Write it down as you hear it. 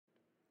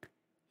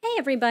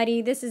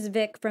everybody, this is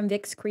Vic from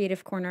Vic's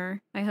Creative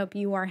Corner. I hope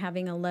you are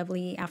having a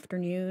lovely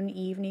afternoon,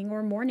 evening,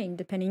 or morning,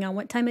 depending on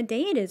what time of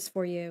day it is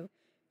for you.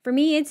 For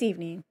me, it's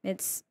evening.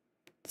 It's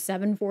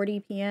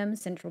 7:40 p.m.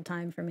 Central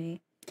Time for me.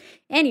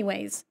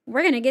 Anyways,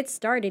 we're going to get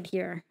started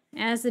here.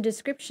 As the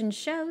description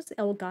shows,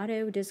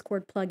 Elgato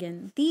Discord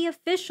plugin, the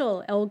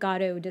official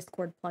Elgato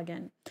Discord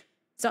plugin.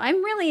 So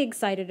I'm really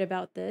excited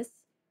about this.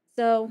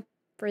 So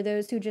for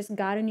those who just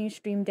got a new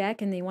Stream Deck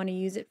and they want to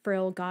use it for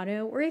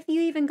Elgato, or if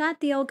you even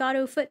got the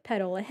Elgato foot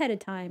pedal ahead of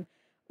time,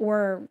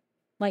 or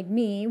like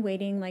me,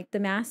 waiting like the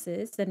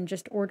masses and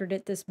just ordered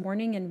it this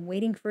morning and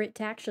waiting for it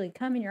to actually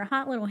come in your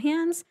hot little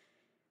hands,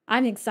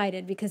 I'm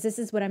excited because this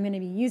is what I'm going to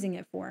be using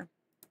it for.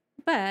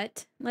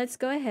 But let's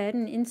go ahead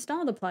and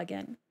install the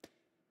plugin.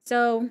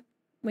 So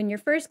when you're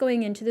first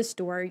going into the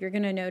store, you're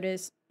going to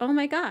notice, oh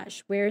my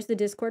gosh, where's the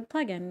Discord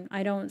plugin?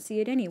 I don't see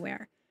it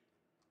anywhere.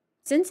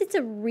 Since it's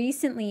a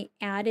recently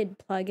added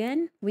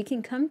plugin, we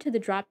can come to the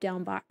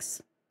drop-down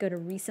box, go to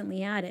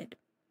recently added,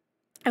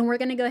 and we're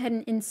going to go ahead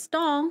and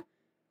install,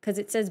 because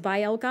it says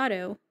by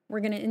Elgato, we're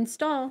going to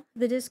install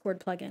the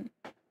Discord plugin.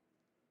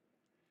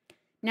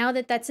 Now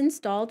that that's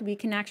installed, we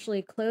can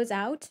actually close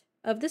out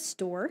of the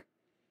store,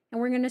 and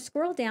we're going to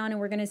scroll down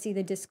and we're going to see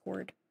the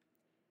Discord.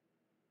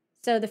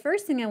 So the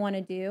first thing I want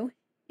to do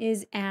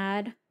is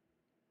add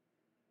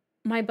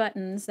my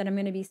buttons that I'm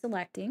going to be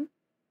selecting.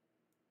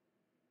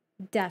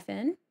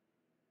 Deafen,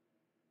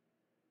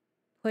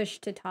 push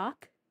to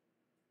talk,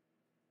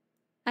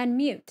 and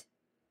mute.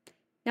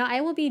 Now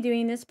I will be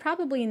doing this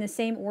probably in the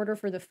same order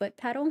for the foot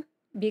pedal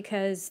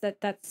because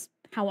that's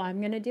how I'm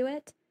going to do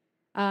it.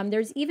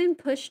 There's even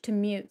push to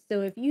mute.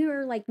 So if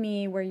you're like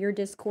me where your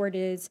Discord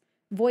is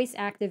voice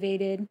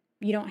activated,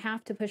 you don't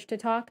have to push to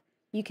talk.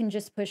 You can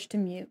just push to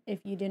mute. If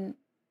you didn't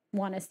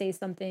want to say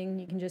something,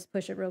 you can just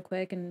push it real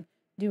quick and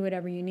do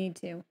whatever you need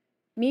to.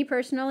 Me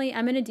personally,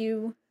 I'm going to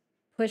do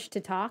push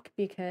to talk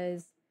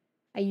because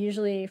I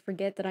usually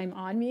forget that I'm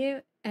on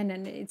mute, and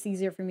then it's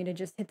easier for me to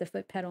just hit the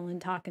foot pedal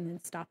and talk and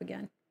then stop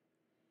again.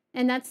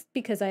 And that's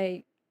because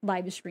I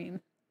live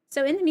stream.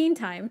 So in the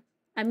meantime,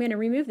 I'm going to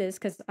remove this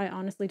because I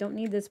honestly don't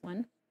need this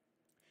one.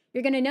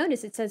 You're going to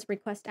notice it says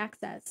request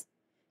access.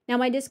 Now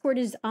my Discord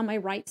is on my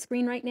right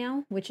screen right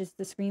now, which is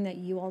the screen that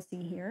you all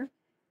see here,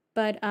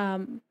 but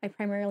I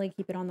primarily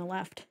keep it on the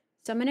left.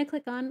 So I'm going to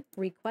click on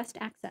request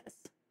access.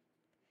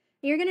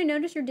 You're going to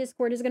notice your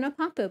Discord is going to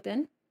pop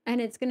open and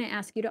it's going to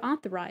ask you to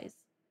authorize.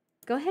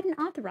 Go ahead and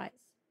authorize.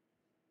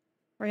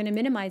 We're going to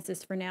minimize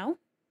this for now.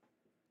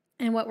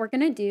 And what we're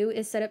going to do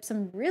is set up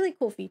some really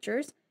cool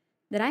features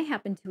that I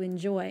happen to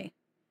enjoy.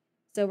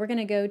 So we're going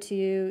to go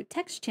to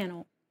text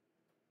channel.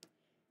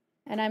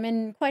 And I'm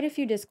in quite a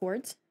few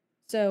Discords.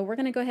 So we're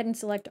going to go ahead and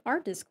select our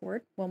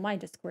Discord. Well, my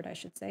Discord, I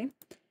should say.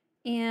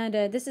 And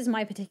this is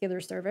my particular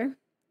server.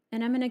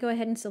 And I'm going to go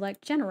ahead and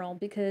select general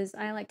because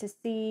I like to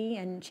see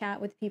and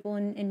chat with people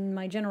in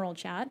my general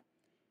chat.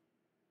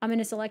 I'm going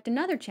to select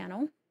another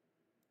channel.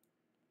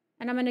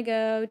 And I'm going to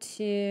go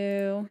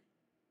to,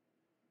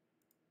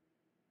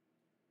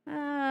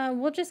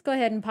 we'll just go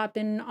ahead and pop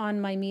in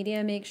on my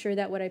media, make sure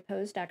that what I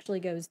post actually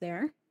goes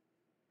there.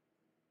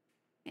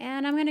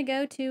 And I'm going to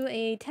go to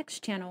a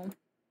text channel.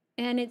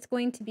 And it's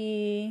going to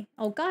be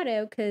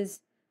Elgato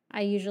because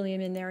I usually am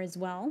in there as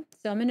well.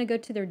 So I'm going to go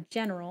to their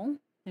general.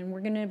 And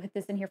we're going to put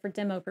this in here for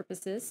demo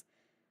purposes.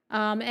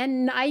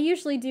 And I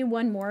usually do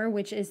one more,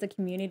 which is the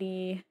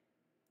community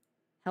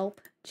help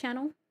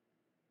channel,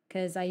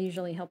 because I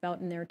usually help out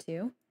in there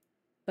too.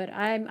 But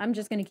I'm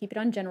just going to keep it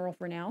on general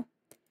for now.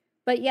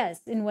 But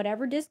yes, in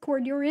whatever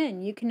Discord you're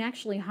in, you can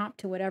actually hop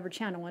to whatever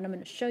channel, and I'm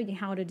going to show you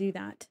how to do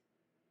that.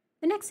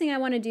 The next thing I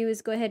want to do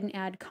is go ahead and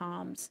add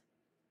comms.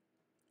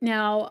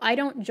 Now, I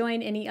don't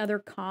join any other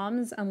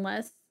comms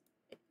unless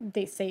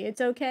they say it's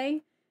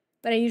okay,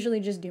 but I usually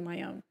just do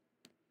my own.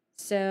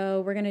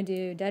 So we're going to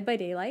do Dead by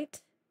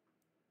Daylight.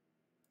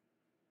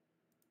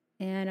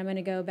 And I'm going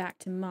to go back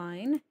to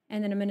mine.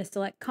 And then I'm going to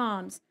select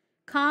comms.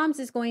 Comms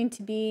is going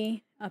to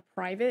be a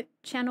private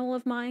channel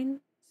of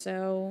mine.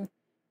 So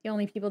the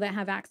only people that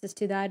have access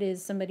to that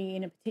is somebody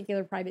in a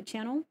particular private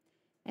channel.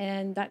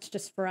 And that's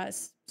just for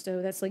us.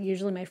 So that's like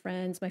usually my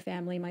friends, my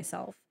family,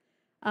 myself.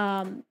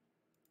 Now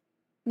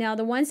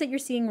the ones that you're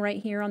seeing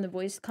right here on the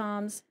voice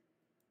comms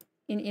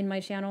in my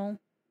channel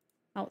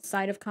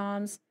outside of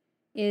comms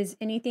is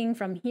anything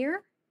from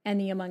here and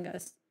the Among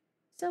Us.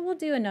 So we'll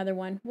do another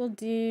one. We'll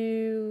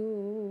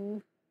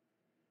do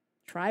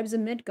Tribes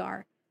of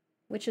Midgar,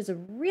 which is a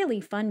really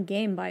fun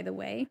game, by the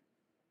way.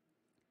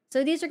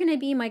 So these are going to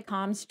be my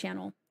comms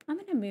channel. I'm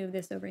going to move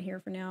this over here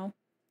for now.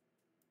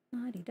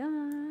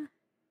 La-di-da.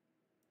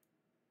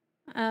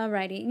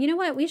 Alrighty. You know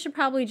what? We should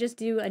probably just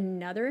do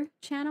another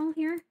channel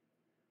here.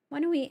 Why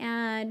don't we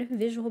add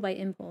visual by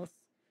impulse?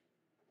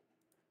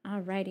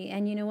 Alrighty.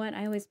 And you know what?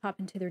 I always pop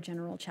into their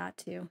general chat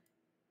too.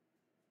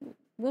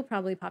 We'll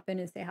probably pop in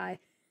and say hi.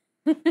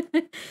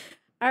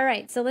 All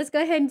right, so let's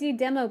go ahead and do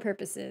demo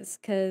purposes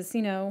because,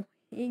 you know,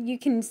 you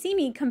can see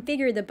me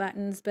configure the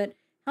buttons, but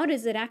how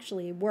does it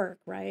actually work,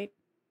 right?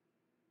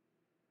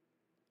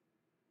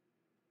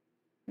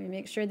 Let me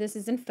make sure this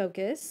is in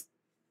focus.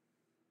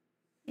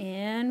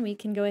 And we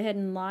can go ahead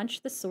and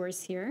launch the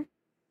source here.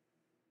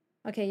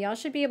 Okay, y'all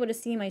should be able to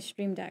see my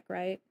Stream Deck,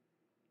 right?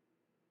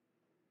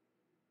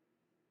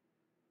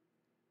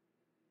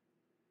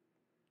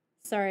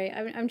 Sorry,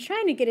 I'm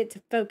trying to get it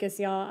to focus,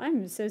 y'all.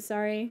 I'm so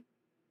sorry.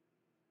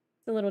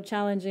 It's a little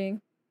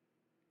challenging.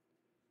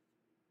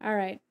 All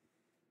right.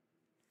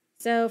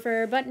 So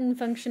for button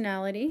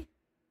functionality,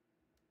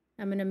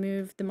 I'm going to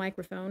move the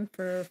microphone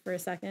for a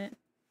second.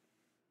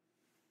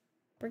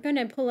 We're going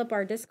to pull up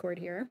our Discord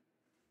here.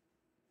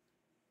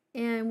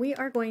 And we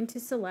are going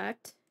to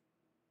select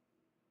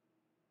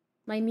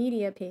my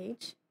media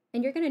page.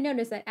 And you're going to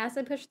notice that as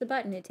I push the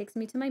button, it takes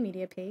me to my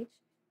media page.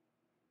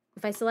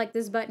 If I select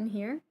this button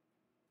here,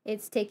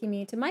 it's taking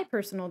me to my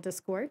personal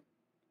Discord.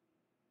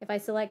 If I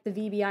select the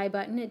VBI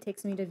button, it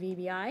takes me to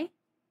VBI.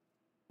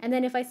 And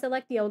then if I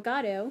select the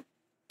Elgato,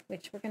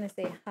 which we're going to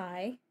say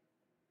hi.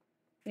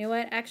 You know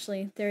what?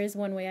 Actually, there is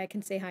one way I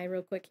can say hi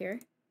real quick here.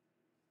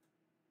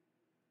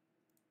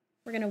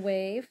 We're going to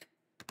wave.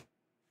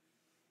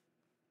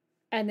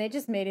 And they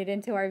just made it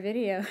into our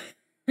video.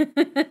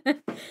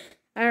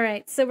 All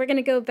right, so we're going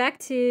to go back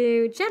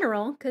to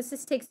general because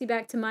this takes you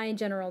back to my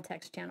general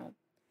text channel.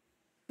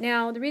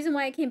 Now, the reason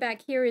why I came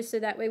back here is so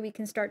that way we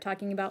can start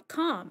talking about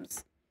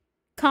comms.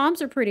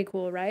 Comms are pretty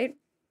cool, right?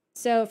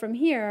 So from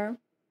here,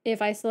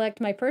 if I select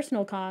my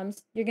personal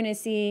comms, you're going to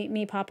see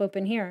me pop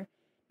open here.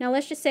 Now,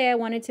 let's just say I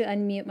wanted to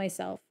unmute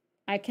myself.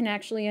 I can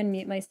actually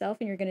unmute myself,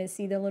 and you're going to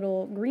see the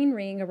little green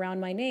ring around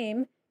my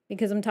name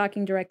because I'm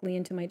talking directly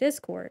into my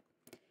Discord.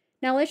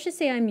 Now, let's just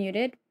say I'm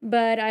muted,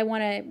 but I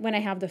want to, when I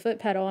have the foot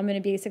pedal, I'm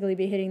going to basically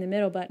be hitting the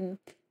middle button.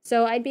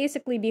 So I'd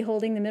basically be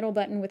holding the middle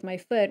button with my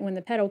foot when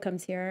the pedal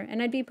comes here,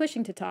 and I'd be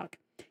pushing to talk.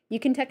 You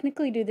can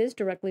technically do this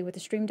directly with the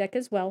Stream Deck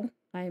as well.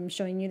 I'm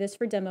showing you this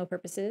for demo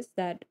purposes,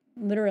 that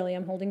literally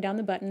I'm holding down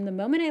the button. The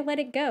moment I let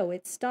it go,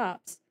 it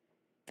stops.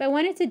 If I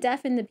wanted to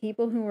deafen the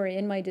people who were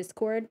in my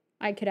Discord,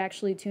 I could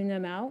actually tune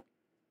them out,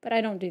 but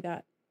I don't do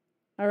that.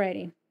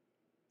 Alrighty.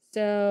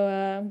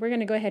 So we're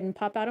going to go ahead and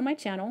pop out of my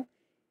channel.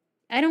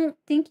 I don't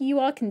think you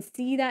all can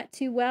see that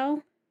too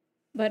well,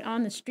 but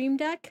on the Stream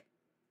Deck,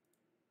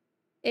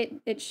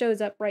 it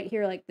shows up right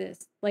here like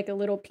this, like a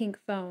little pink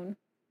phone.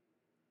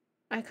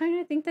 I kind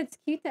of think that's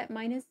cute that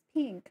mine is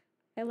pink.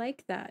 I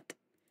like that.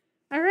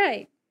 All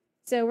right,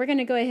 so we're going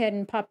to go ahead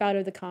and pop out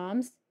of the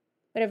comms.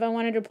 But if I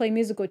wanted to play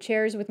musical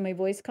chairs with my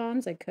voice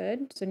comms, I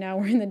could. So now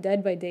we're in the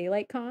Dead by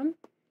Daylight comm.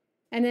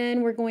 And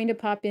then we're going to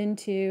pop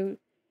into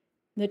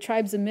the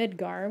Tribes of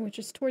Midgar, which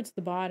is towards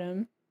the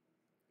bottom.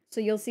 So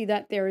you'll see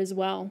that there as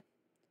well.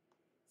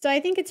 So I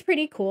think it's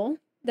pretty cool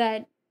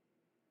that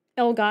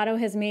Elgato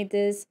has made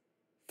this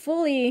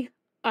fully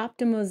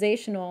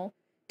optimizational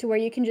to where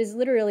you can just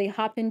literally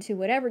hop into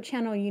whatever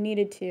channel you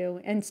needed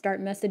to and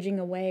start messaging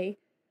away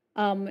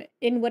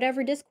in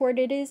whatever Discord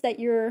it is that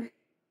you're,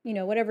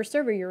 whatever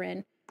server you're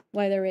in,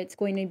 whether it's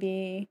going to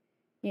be,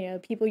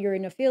 people you're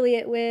an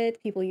affiliate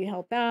with, people you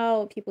help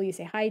out, people you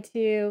say hi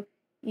to,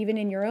 even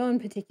in your own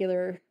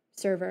particular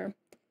server.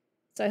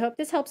 So I hope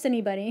this helps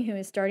anybody who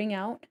is starting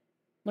out,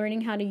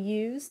 learning how to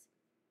use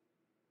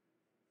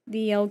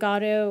the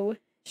Elgato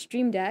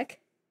Stream Deck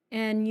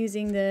and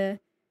using the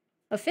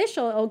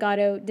official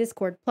Elgato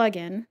Discord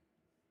plugin.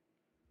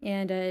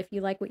 And if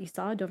you like what you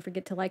saw, don't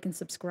forget to like and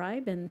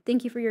subscribe. And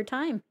thank you for your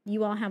time.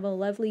 You all have a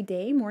lovely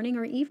day, morning,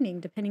 or evening,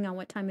 depending on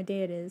what time of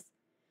day it is.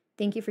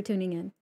 Thank you for tuning in.